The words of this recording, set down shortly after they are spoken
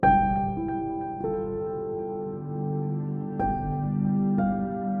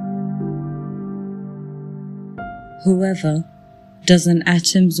Whoever does an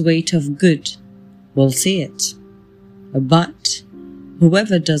atom's weight of good will see it, but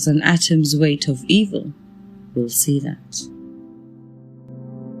whoever does an atom's weight of evil will see that.